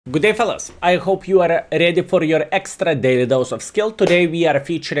Good day, fellas. I hope you are ready for your extra daily dose of skill. Today we are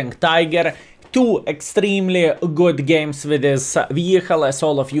featuring Tiger. Two extremely good games with this vehicle. As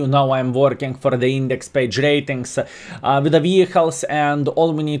all of you know, I'm working for the index page ratings with the vehicles, and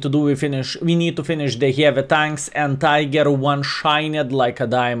all we need to do, we need to finish the heavy tanks, and Tiger one-shined like a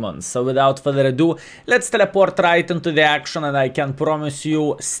diamond. So without further ado, let's teleport right into the action, and I can promise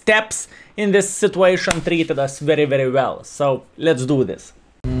you steps in this situation treated us very, very well. So let's do this.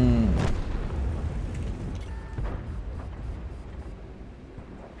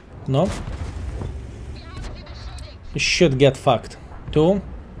 No? You should get fucked. 2,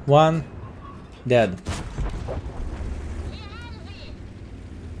 1, dead.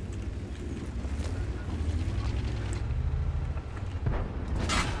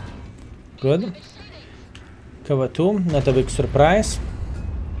 Good. Cover 2, not a big surprise.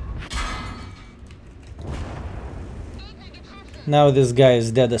 Now this guy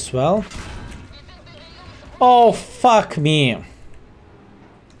is dead as well. Oh, fuck me.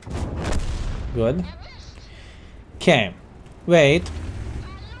 Good. Okay. Wait.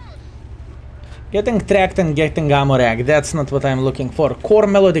 Getting tracked and getting ammo rack. That's not what I'm looking for. Core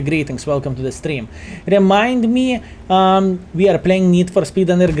Melody, greetings. Welcome to the stream. Remind me, we are playing Need for Speed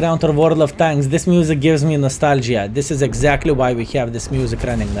Underground or World of Tanks. This music gives me nostalgia. This is exactly why we have this music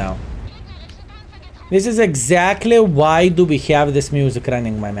running now. This is exactly why do we have this music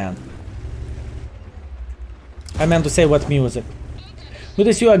running, my man. I meant to say what music. Good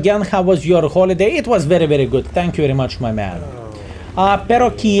to see you again. How was your holiday? It was very, very good. Thank you very much, my man.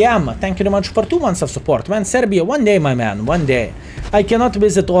 Perokiem, thank you very much for 2 months of support. Man, Serbia, one day, my man, one day. I cannot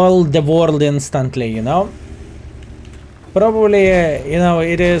visit all the world instantly, you know. Probably, you know,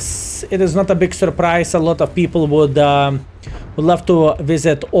 it is not a big surprise. A lot of people would love to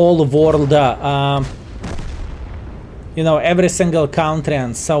visit all world, you know, every single country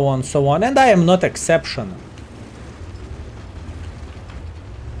and so on, so on. And I am not exception.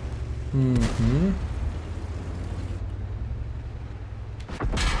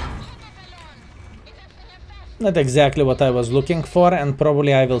 Not exactly what I was looking for, and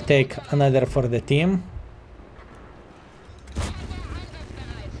probably I will take another for the team.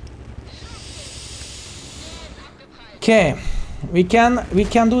 Okay, we can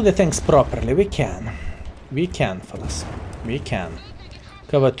do the things properly. We can, fellas. We can.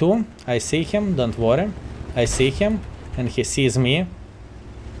 Cover 2. I see him. Don't worry. I see him, and he sees me.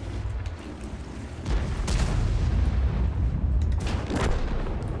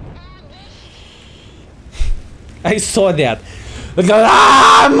 I saw that.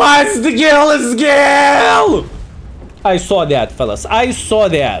 Must kill! I saw that, fellas. I saw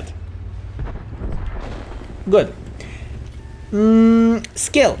that. Good.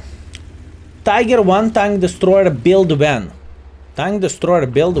 Skill. Tiger 1 tank destroyer build when? Tank destroyer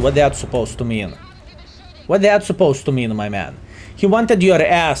build, what that's supposed to mean? What that's supposed to mean, my man? He wanted your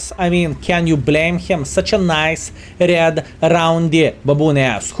ass. I mean, can you blame him? Such a nice, red, roundy baboon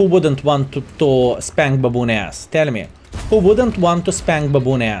ass. Who wouldn't want to spank baboon ass? Tell me. Who wouldn't want to spank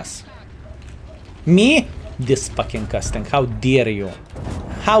baboon ass? Me? This fucking casting. How dare you?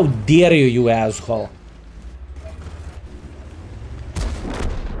 How dare you, you asshole?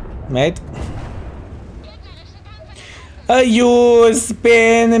 Mate. You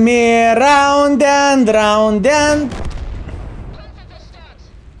spin me round and round and...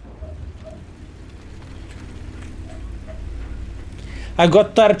 I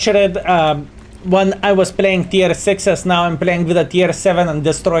got tortured when I was playing tier 6s, now I'm playing with a tier 7 and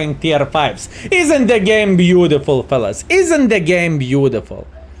destroying tier 5s. Isn't the game beautiful, fellas? Isn't the game beautiful?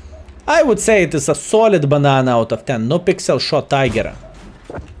 I would say it is a solid banana out of 10. No pixel shot Tiger.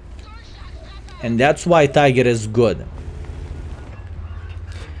 And that's why Tiger is good.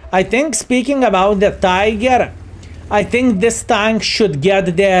 I think, speaking about the Tiger, I think this tank should get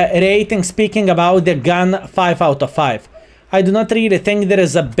the rating, speaking about the gun, 5 out of 5. I do not really think there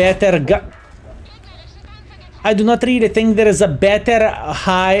is a better gun. I do not really think there is a better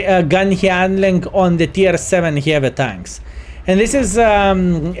high gun handling on the tier 7 heavy tanks. And this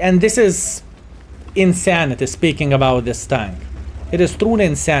is insanity, speaking about this tank. It is truly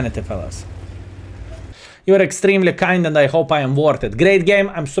insanity, fellas. You are extremely kind, and I hope I am worth it. Great game.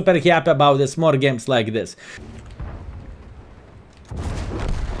 I'm super happy about this. More games like this.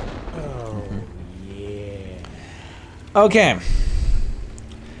 Okay.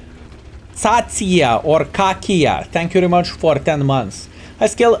 Satsia or Kakia, thank you very much for 10 months. Hi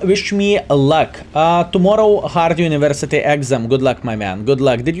Skill, wish me luck. Tomorrow hard university exam. Good luck, my man. Good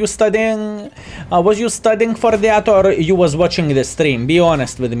luck. Did you studying? Was you studying for that, or you was watching the stream? Be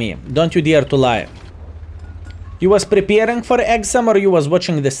honest with me. Don't you dare to lie. You was preparing for exam or you was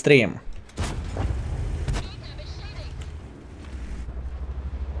watching the stream?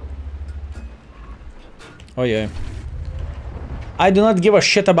 Oh yeah. I do not give a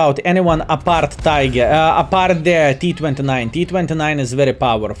shit about anyone apart Tiger, apart the T29. T29 is very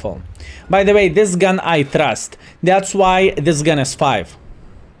powerful. By the way, this gun I trust. That's why this gun is 5.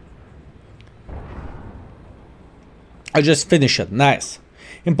 I just finished it. Nice.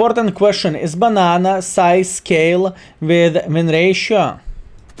 Important question. Is banana size scale with win ratio?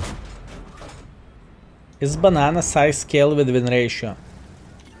 Is banana size scale with win ratio?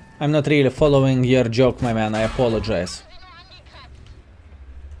 I'm not really following your joke, my man. I apologize.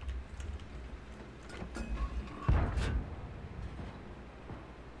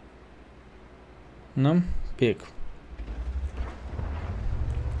 No? Pick.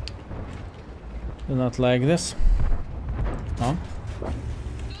 Do not like this. No?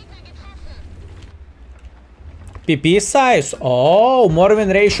 PP size. Oh, more win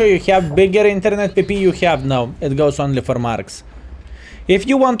ratio you have, bigger internet PP you have. No, it goes only for marks. If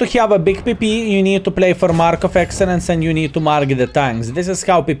you want to have a big PP, you need to play for Mark of Excellence and you need to mark the tanks. This is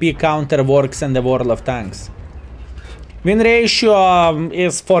how PP counter works in the World of Tanks. Win ratio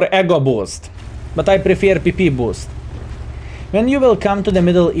is for ego boost, but I prefer PP boost. When you will come to the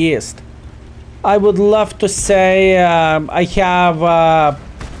Middle East, I would love to say I have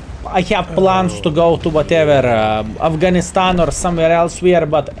plans to go to whatever, Afghanistan or somewhere elsewhere,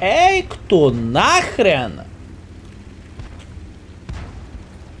 but ey tu nachren!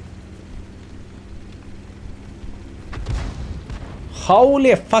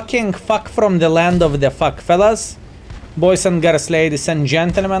 Holy fucking fuck from the land of the fuck, fellas. Boys and girls, ladies and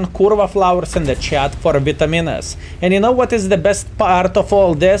gentlemen, curva flowers in the chat for vitamins. And you know what is the best part of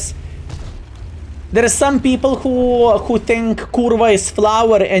all this? There are some people who think curva is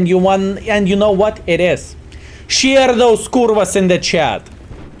flower and you know what it is. Share those curvas in the chat.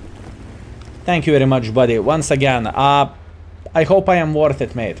 Thank you very much, buddy. Once again, I hope I am worth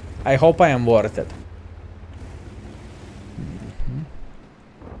it, mate. I hope I am worth it.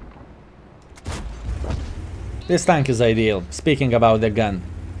 This tank is ideal. Speaking about the gun.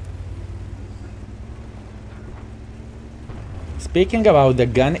 Speaking about the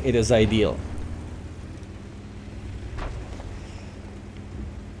gun, it is ideal.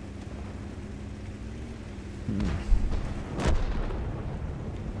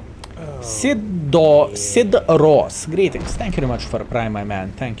 Sid Ross. Greetings. Thank you very much for Prime, my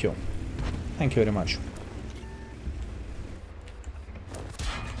man. Thank you. Thank you very much.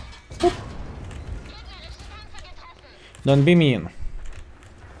 Oop. Don't be mean.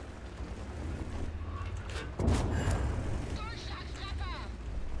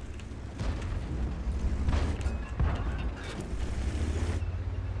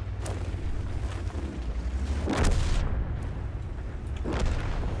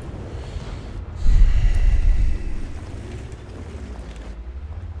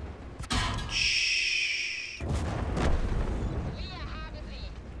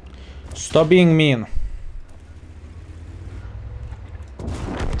 Stop being mean.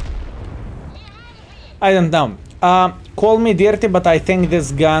 I don't know. Call me dirty, but I think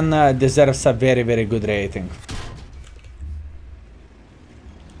this gun deserves a very, very good rating.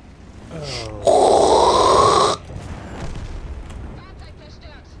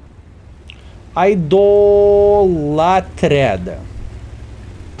 Idolatred.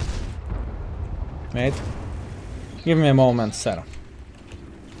 Wait. Give me a moment, sir.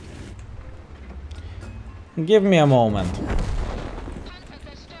 Give me a moment.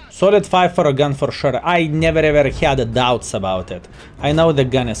 Solid 5 for a gun for sure. I never ever had doubts about it. I know the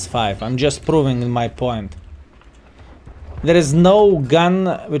gun is 5. I'm just proving my point. There is no gun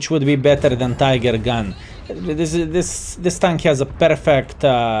which would be better than Tiger gun. This tank has a perfect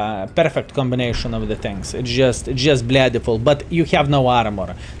combination of the things. It's just beautiful, but you have no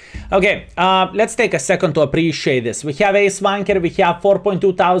armor. Okay, let's take a second to appreciate this. We have Ace Wanker, we have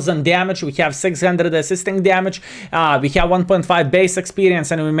 4,200 damage, we have 600 assisting damage, we have 1.5 base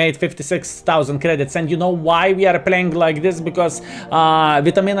experience, and we made 56,000 credits. And you know why we are playing like this? Because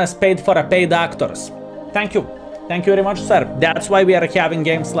Vitaminas paid for a paid actors. Thank you. Thank you very much, sir. That's why we are having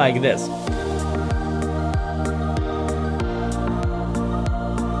games like this.